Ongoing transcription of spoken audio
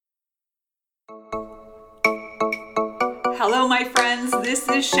Hello, my friends. This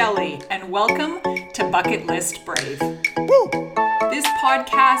is Shelley, and welcome to Bucket List Brave. This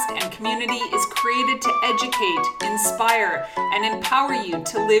podcast and community is created to educate, inspire, and empower you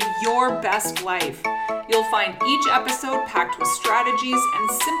to live your best life. You'll find each episode packed with strategies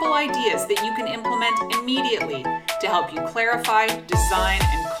and simple ideas that you can implement immediately to help you clarify, design,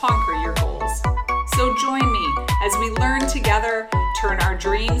 and conquer your goals. So join me as we learn together, turn our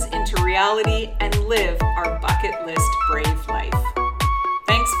dreams into reality, and live our bucket list brave life.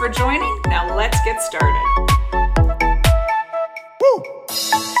 Thanks for joining. Now let's get started. Woo!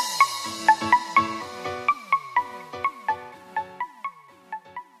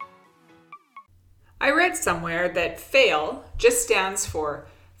 I read somewhere that FAIL just stands for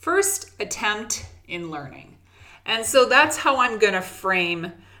First Attempt in Learning. And so that's how I'm going to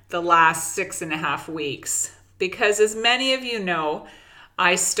frame the last 6.5 weeks. Because as many of you know,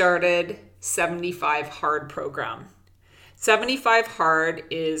 I started 75 Hard program. 75 Hard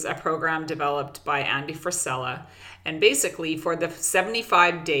is a program developed by Andy Frisella. And basically for the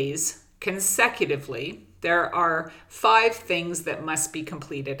 75 days consecutively, there are 5 things that must be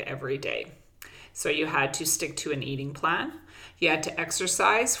completed every day. So you had to stick to an eating plan. You had to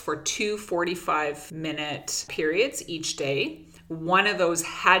exercise for 2 45-minute periods each day. One of those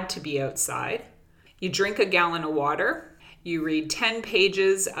had to be outside. You drink a gallon of water. You read 10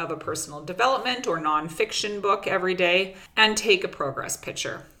 pages of a personal development or nonfiction book every day and take a progress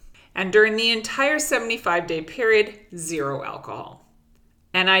picture. And during the entire 75-day period, 0 alcohol.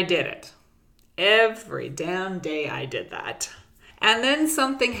 And I did it. Every damn day I did that. And then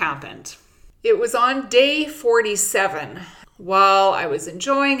something happened. It was on day 47. While I was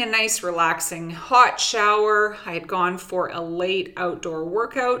enjoying a nice, relaxing, hot shower, I had gone for a late outdoor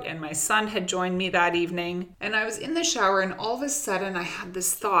workout and my son had joined me that evening. And I was in the shower and all of a sudden I had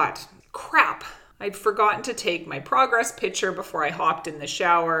this thought, crap, I'd forgotten to take my progress picture before I hopped in the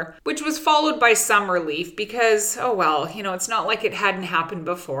shower, which was followed by some relief because, it's not like it hadn't happened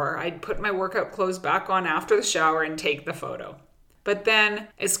before. I'd put my workout clothes back on after the shower and take the photo. But then,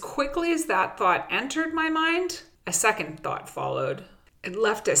 as quickly as that thought entered my mind, a second thought followed. It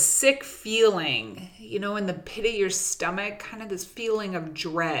left a sick feeling, in the pit of your stomach, kind of this feeling of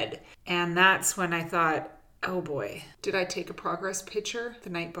dread. And that's when I thought, oh boy, did I take a progress picture the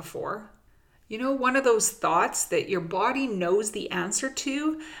night before? One of those thoughts that your body knows the answer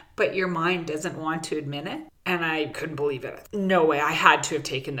to, but your mind doesn't want to admit it. And I couldn't believe it. No way, I had to have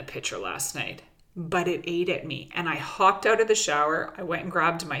taken the picture last night. But it ate at me and I hopped out of the shower. I went and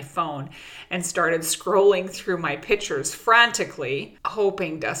grabbed my phone and started scrolling through my pictures frantically,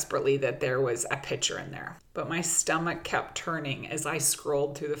 hoping desperately that there was a picture in there. But my stomach kept turning as I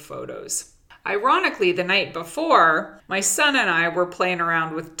scrolled through the photos. Ironically, the night before, my son and I were playing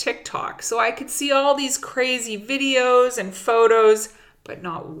around with TikTok, so I could see all these crazy videos and photos, but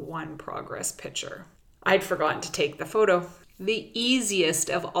not one progress picture. I'd forgotten to take the photo. The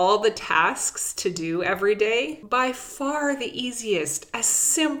easiest of all the tasks to do every day, by far the easiest, a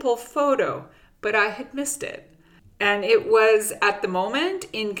simple photo, but I had missed it. And it was at the moment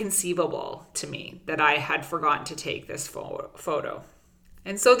inconceivable to me that I had forgotten to take this photo.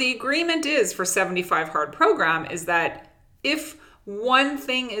 And so the agreement is for 75 Hard program is that if one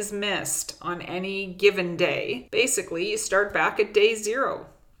thing is missed on any given day, basically you start back at day 0.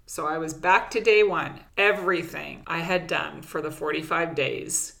 So I was back to day 1. Everything I had done for the 45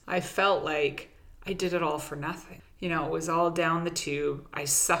 days, I felt like I did it all for nothing. It was all down the tube. I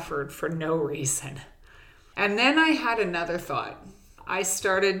suffered for no reason. And then I had another thought. I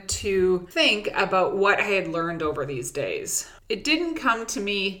started to think about what I had learned over these days. It didn't come to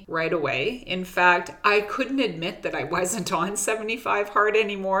me right away. In fact, I couldn't admit that I wasn't on 75 Hard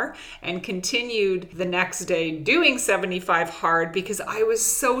anymore and continued the next day doing 75 Hard because I was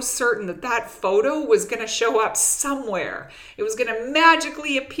so certain that that photo was going to show up somewhere. It was going to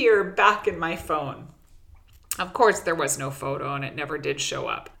magically appear back in my phone. Of course, there was no photo and it never did show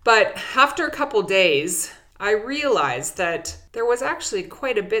up. But after a couple days, I realized that there was actually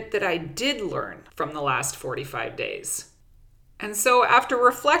quite a bit that I did learn from the last 45 days. And so after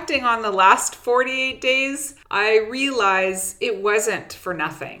reflecting on the last 48 days, I realized it wasn't for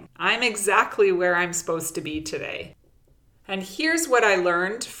nothing. I'm exactly where I'm supposed to be today. And here's what I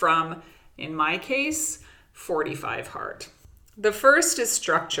learned from, in my case, 45 Hard. The first is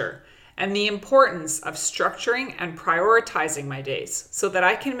structure and the importance of structuring and prioritizing my days so that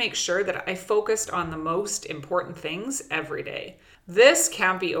I can make sure that I focused on the most important things every day. This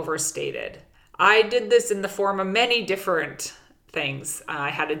can't be overstated. I did this in the form of many different things. I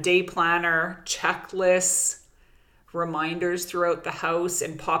had a day planner, checklists, reminders throughout the house,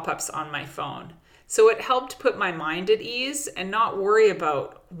 and pop-ups on my phone. So it helped put my mind at ease and not worry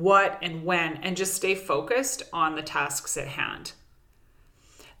about what and when, and just stay focused on the tasks at hand.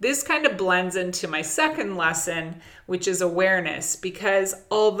 This kind of blends into my second lesson, which is awareness, because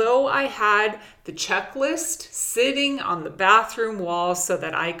although I had the checklist sitting on the bathroom wall so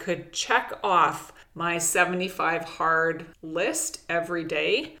that I could check off my 75 hard list every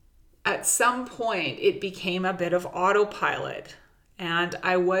day, at some point it became a bit of autopilot, and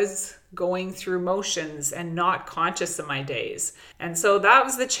I was going through motions and not conscious of my days. And so that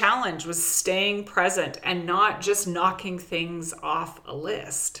was the challenge, was staying present and not just knocking things off a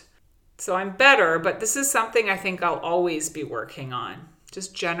list. So I'm better, but this is something I think I'll always be working on,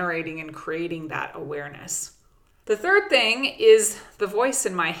 just generating and creating that awareness. The third thing is the voice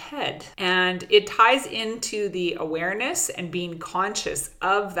in my head, and it ties into the awareness and being conscious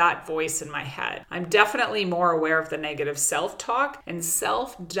of that voice in my head. I'm definitely more aware of the negative self-talk and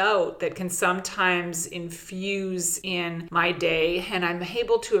self-doubt that can sometimes infuse in my day, and I'm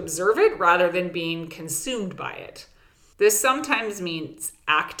able to observe it rather than being consumed by it. This sometimes means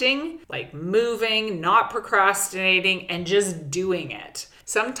acting, like moving, not procrastinating, and just doing it.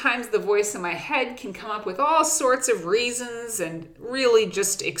 Sometimes the voice in my head can come up with all sorts of reasons and really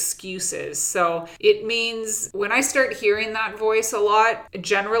just excuses. So it means when I start hearing that voice a lot,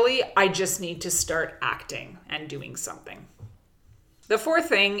 generally I just need to start acting and doing something. The fourth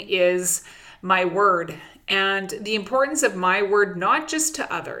thing is my word, and the importance of my word, not just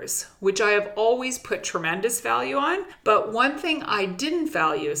to others, which I have always put tremendous value on. But one thing I didn't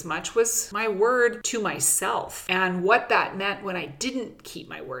value as much was my word to myself, and what that meant when I didn't keep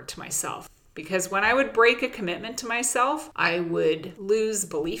my word to myself. Because when I would break a commitment to myself, I would lose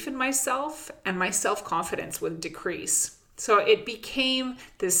belief in myself, and my self-confidence would decrease. So it became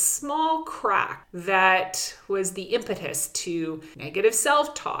this small crack that was the impetus to negative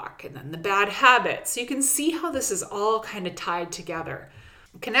self-talk and then the bad habits. So you can see how this is all kind of tied together.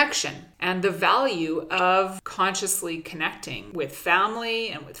 Connection and the value of consciously connecting with family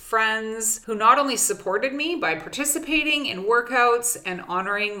and with friends who not only supported me by participating in workouts and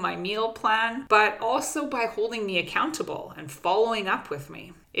honoring my meal plan, but also by holding me accountable and following up with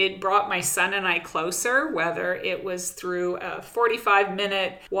me. It brought my son and I closer, whether it was through a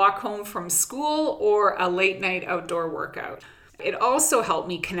 45-minute walk home from school or a late night outdoor workout. It also helped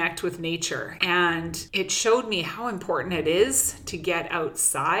me connect with nature, and it showed me how important it is to get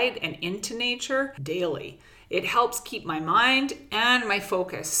outside and into nature daily. It helps keep my mind and my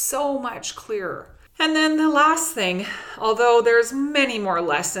focus so much clearer. And then the last thing, although there's many more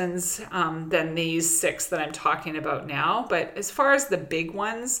lessons than these 6 that I'm talking about now, but as far as the big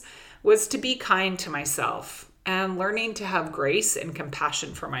ones, was to be kind to myself and learning to have grace and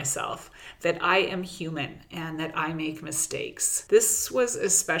compassion for myself, that I am human and that I make mistakes. This was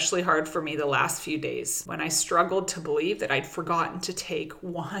especially hard for me the last few days when I struggled to believe that I'd forgotten to take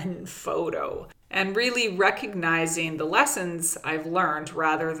one photo. And really recognizing the lessons I've learned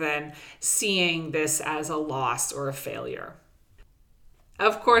rather than seeing this as a loss or a failure.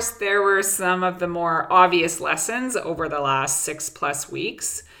 Of course, there were some of the more obvious lessons over the last 6+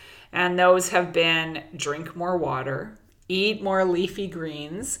 weeks, and those have been drink more water, eat more leafy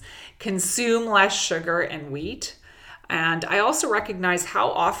greens, consume less sugar and wheat. And I also recognize how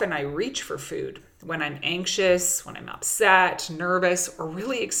often I reach for food. When I'm anxious, when I'm upset, nervous, or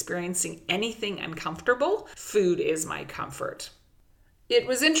really experiencing anything uncomfortable, food is my comfort. It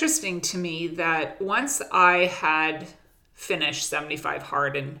was interesting to me that once I had finished 75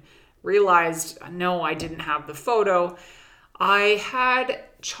 Hard and realized, no, I didn't have the photo, I had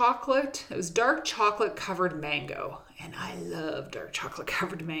chocolate. It was dark chocolate covered mango, and I love dark chocolate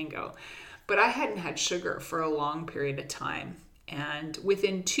covered mango. But I hadn't had sugar for a long period of time. And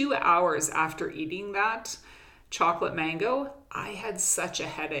within 2 hours after eating that chocolate mango, I had such a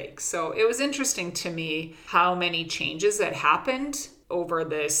headache. So it was interesting to me how many changes had happened over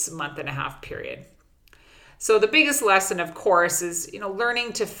this 1.5-month period. So the biggest lesson, of course, is,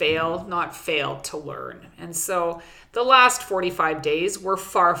 learning to fail, not fail to learn. And so the last 45 days were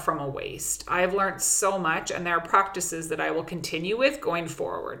far from a waste. I've learned so much, and there are practices that I will continue with going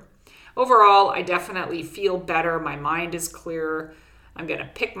forward. Overall, I definitely feel better. My mind is clearer. I'm going to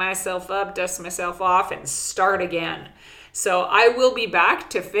pick myself up, dust myself off, and start again. So I will be back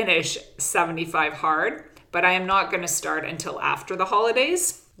to finish 75 Hard, but I am not going to start until after the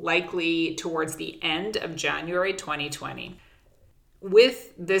holidays, likely towards the end of January 2020.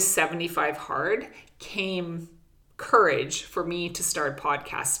 With this 75 Hard came courage for me to start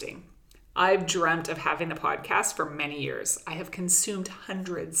podcasting. I've dreamt of having a podcast for many years. I have consumed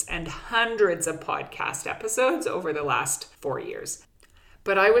hundreds and hundreds of podcast episodes over the last 4 years.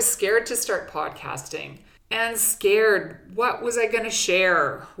 But I was scared to start podcasting and scared, what was I going to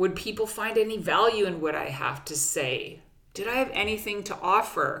share? Would people find any value in what I have to say? Did I have anything to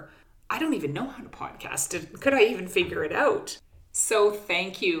offer? I don't even know how to podcast. Could I even figure it out? So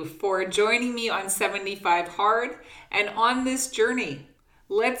thank you for joining me on 75 Hard and on this journey.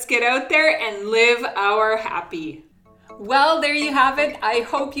 Let's get out there and live our happy. Well, there you have it. I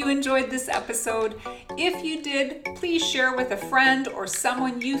hope you enjoyed this episode. If you did, please share with a friend or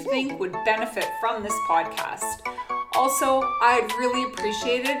someone you think would benefit from this podcast. Also, I'd really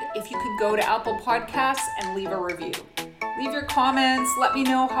appreciate it if you could go to Apple Podcasts and leave a review. Leave your comments. Let me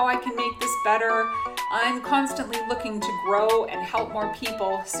know how I can make this better. I'm constantly looking to grow and help more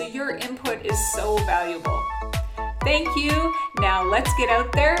people, so your input is so valuable. Thank you. Now let's get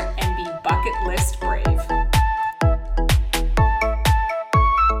out there and be bucket list brave.